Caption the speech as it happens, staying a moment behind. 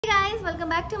Hey guys, welcome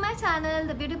back to my channel,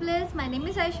 The Beauty Blizz. My name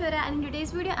is Aishwarya and in today's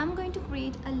video I'm going to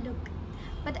create a look.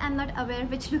 But I'm not aware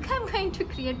which look I'm going to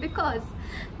create because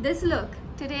this look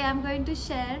today I'm going to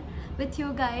share with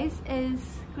you guys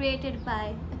is created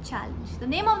by a challenge. The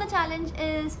name of the challenge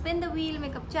is Spin the Wheel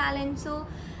Makeup Challenge. So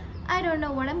I don't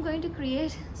know what I'm going to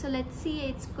create. So let's see,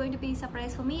 it's going to be a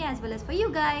surprise for me as well as for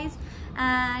you guys.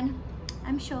 And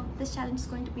I'm sure this challenge is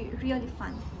going to be really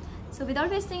fun. So without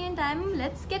wasting any time,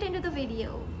 let's get into the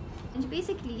video. And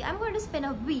basically, I'm going to spin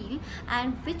a wheel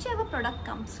and whichever product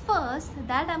comes first,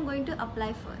 that I'm going to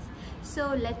apply first.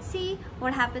 So let's see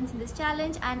what happens in this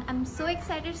challenge, and I'm so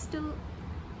excited to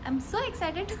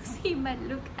see my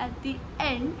look at the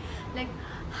end, like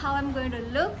how I'm going to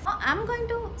look. I'm going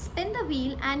to spin the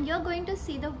wheel and you're going to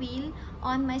see the wheel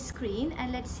on my screen,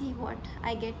 and let's see what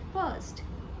I get first.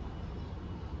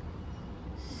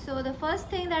 So the first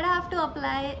thing that I have to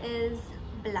apply is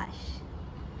blush.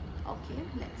 Okay,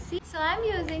 let's see. So I'm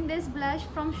using this blush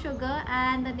from Sugar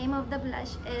and the name of the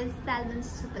blush is Salmon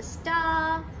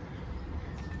Superstar.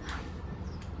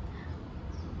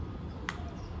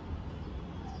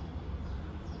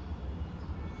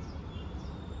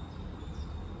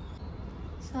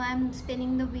 So I'm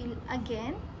spinning the wheel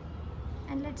again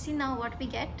and let's see now what we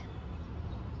get.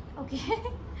 Okay,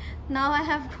 now I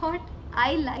have got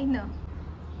eyeliner.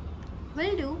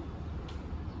 Will do.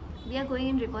 We are going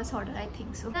in reverse order, I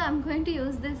think so. I'm going to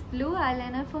use this blue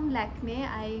eyeliner from Lakme.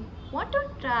 I want to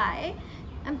try.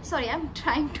 I'm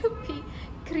trying to be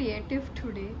creative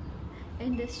today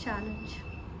in this challenge.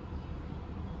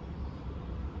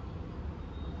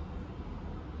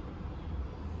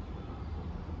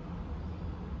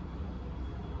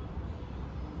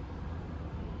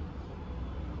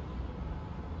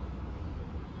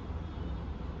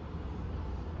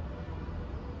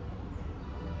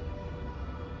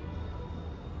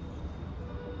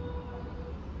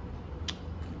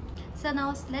 So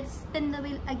now let's spin the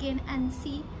wheel again and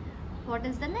see what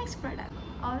is the next product.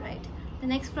 Alright, the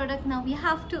next product now we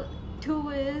have to do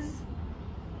is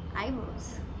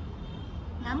eyebrows.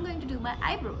 Now I'm going to do my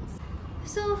eyebrows.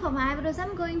 So for my eyebrows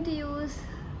I'm going to use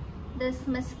this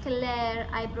Miss Claire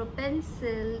eyebrow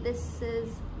pencil. This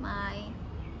is my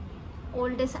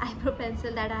oldest eyebrow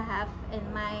pencil that I have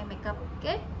in my makeup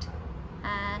kit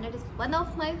and it is one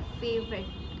of my favorite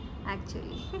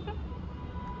actually.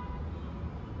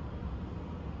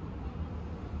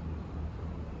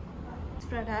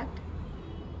 Product,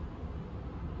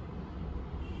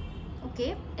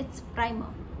 okay, it's primer.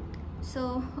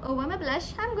 So over my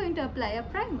blush I'm going to apply a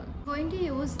primer. I'm going to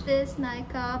use this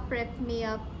Nykaa Prep Me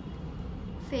Up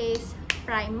face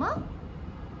primer.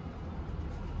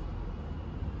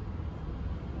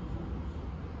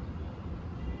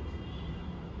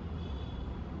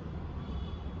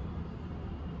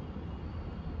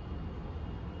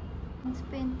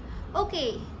 Spin.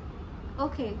 Okay,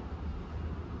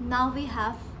 now we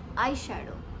have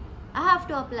eyeshadow. I have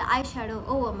to apply eyeshadow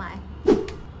over my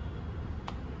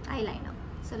eyeliner.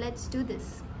 So let's do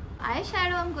this.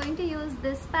 Eyeshadow, I'm going to use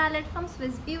this palette from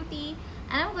Swiss Beauty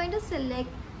and I'm going to select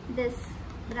this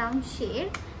brown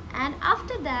shade, and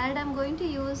after that I'm going to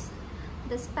use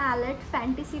this palette,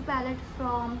 Fantasy palette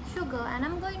from Sugar, and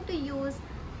I'm going to use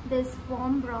this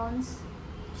warm bronze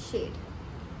shade.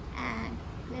 And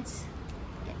let's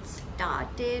get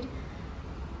started.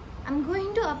 I'm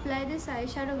going to apply this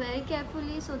eyeshadow very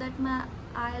carefully so that my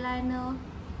eyeliner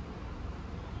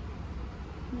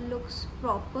looks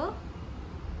proper.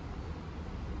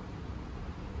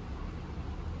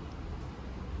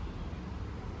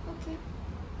 Okay.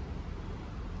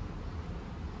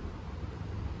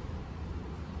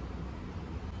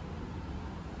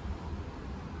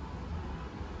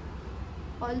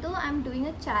 Although I'm doing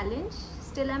a challenge,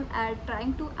 still I'm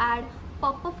trying to add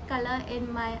pop of color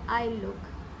in my eye look.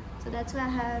 So that's why I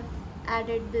have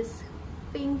added this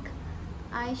pink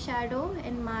eyeshadow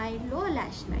in my lower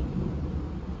lash line.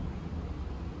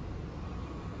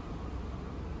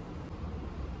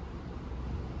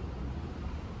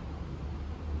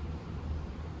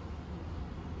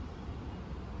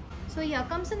 So here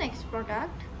comes the next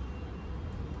product.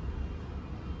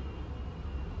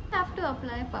 I have to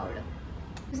apply powder.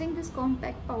 Using this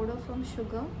compact powder from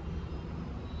Sugar.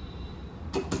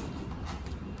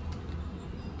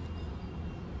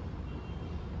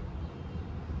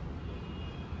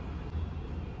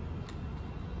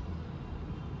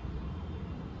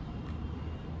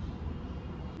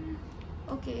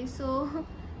 Okay, so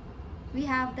we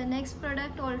have the next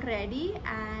product already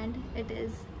and it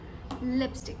is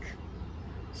lipstick.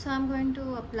 So I'm going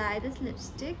to apply this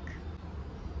lipstick.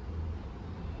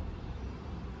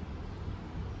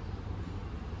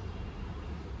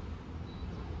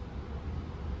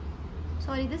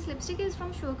 Sorry, this lipstick is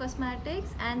from Show Cosmetics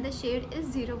and the shade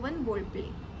is 01 Bold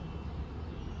Play.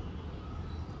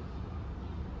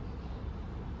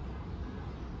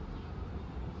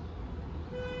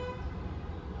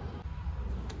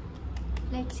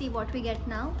 Let's see what we get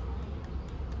now.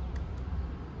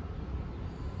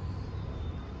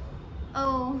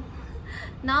 Oh,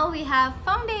 now we have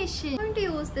foundation. I'm going to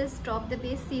use this Drop the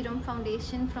Base Serum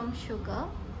Foundation from Sugar.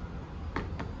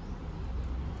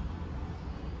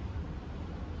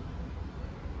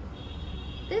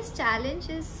 This challenge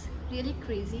is really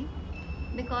crazy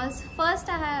because first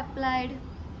I have applied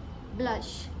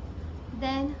blush,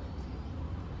 then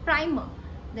primer,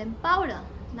 then powder,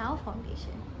 now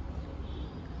foundation.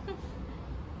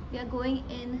 We are going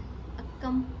in a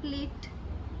complete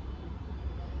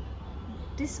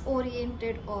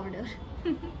disoriented order.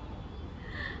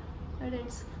 But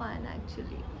it's fun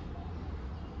actually.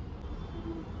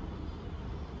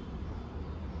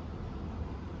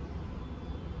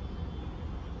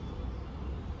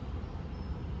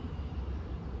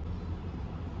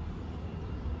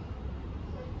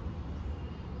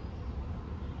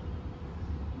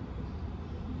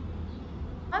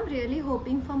 I'm really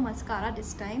hoping for mascara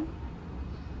this time.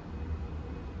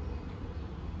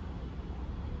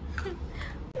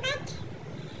 But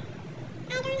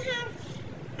I don't have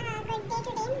a good day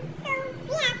today, so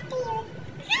we have to use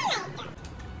highlighter.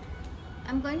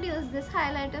 I'm going to use this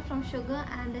highlighter from Sugar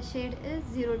and the shade is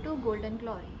 02 Golden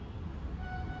Glory.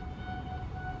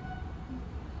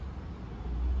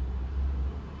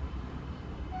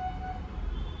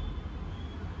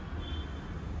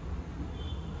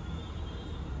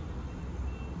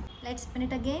 Let's spin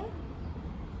it again.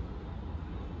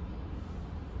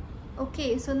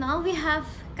 Okay, so now we have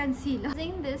concealer.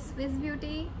 Using this Swiss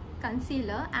Beauty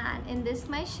concealer, and in this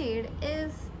my shade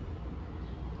is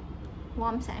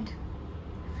Warm Sand.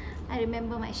 I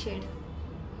remember my shade.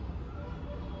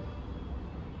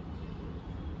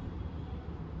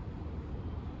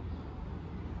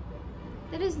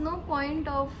 There is no point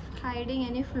of hiding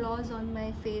any flaws on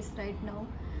my face right now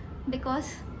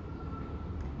because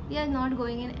we are not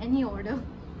going in any order.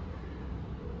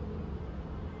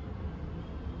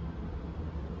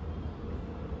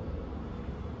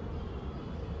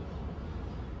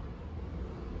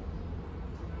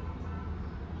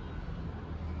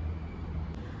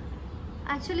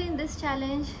 Actually, in this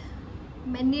challenge,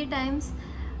 many times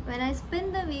when I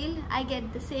spin the wheel, I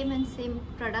get the same and same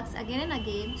products again and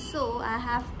again. So I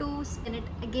have to spin it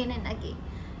again and again.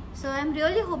 So I'm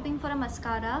really hoping for a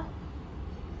mascara.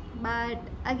 But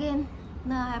again,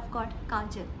 now I have got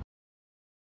kajal.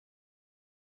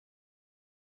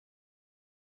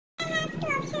 I have two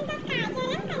options of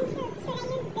kajal. I'm confused. Should I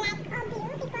use black or blue?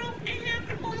 Because I have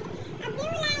applied a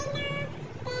blue liner, then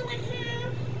I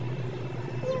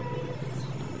have used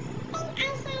pink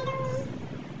eyeshadow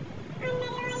on my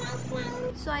lower lash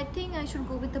line. So I think I should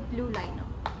go with the blue liner.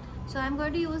 So I'm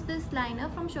going to use this liner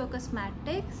from Show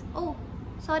Cosmetics. Oh,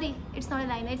 sorry, it's not a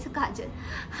liner, it's a kajal.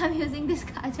 I'm using this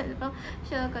kajal from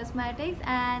Show Cosmetics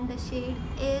and the shade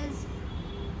is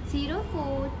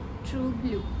 04 True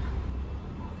Blue.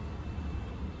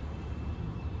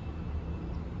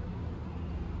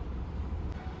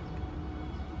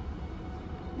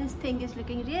 This thing is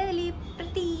looking really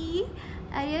pretty.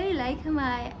 I really like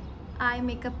my eye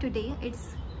makeup today.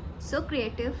 It's so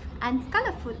creative and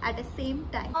colorful at the same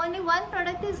time. Only one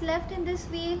product is left in this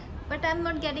wheel, but I'm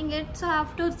not getting it, so I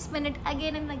have to spin it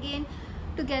again and again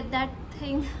to get that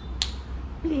thing.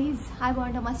 Please, I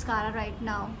want a mascara right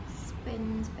now.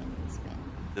 Spin, spin, spin.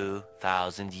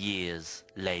 2,000 years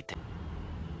later.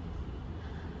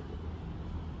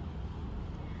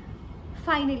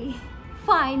 Finally,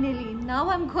 now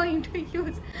I'm going to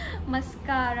use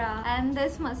mascara. And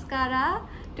this mascara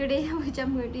today, which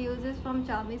I'm going to use, is from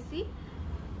Jamisi.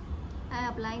 I'm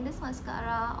applying this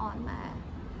mascara on my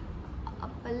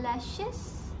upper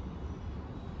lashes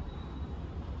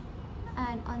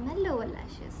and on my lower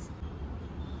lashes.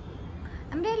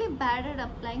 I'm really bad at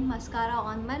applying mascara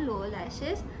on my lower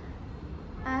lashes.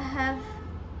 I have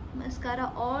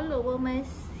mascara all over my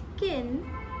skin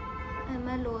and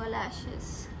my lower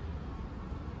lashes.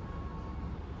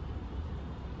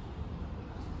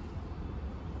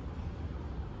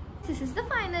 This is the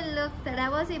final look that I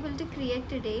was able to create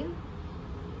today.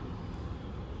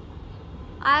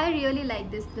 I really like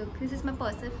this look. This is my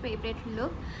personal favorite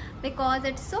look because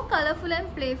it's so colorful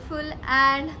and playful,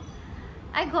 and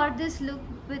I got this look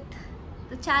with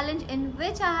the challenge in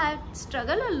which I had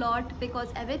struggled a lot because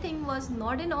everything was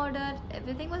not in order,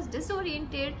 everything was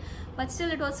disoriented, but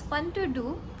still it was fun to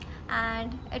do,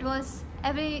 and it was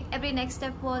every next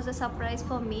step was a surprise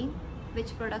for me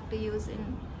which product to use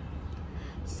in.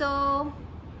 So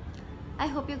I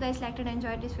hope you guys liked and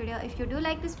enjoyed this video. If you do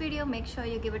like this video, make sure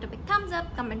you give it a big thumbs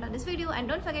up, comment on this video, and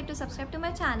don't forget to subscribe to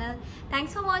my channel.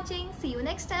 Thanks for watching. See you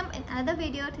next time in another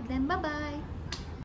video. Till then, bye bye.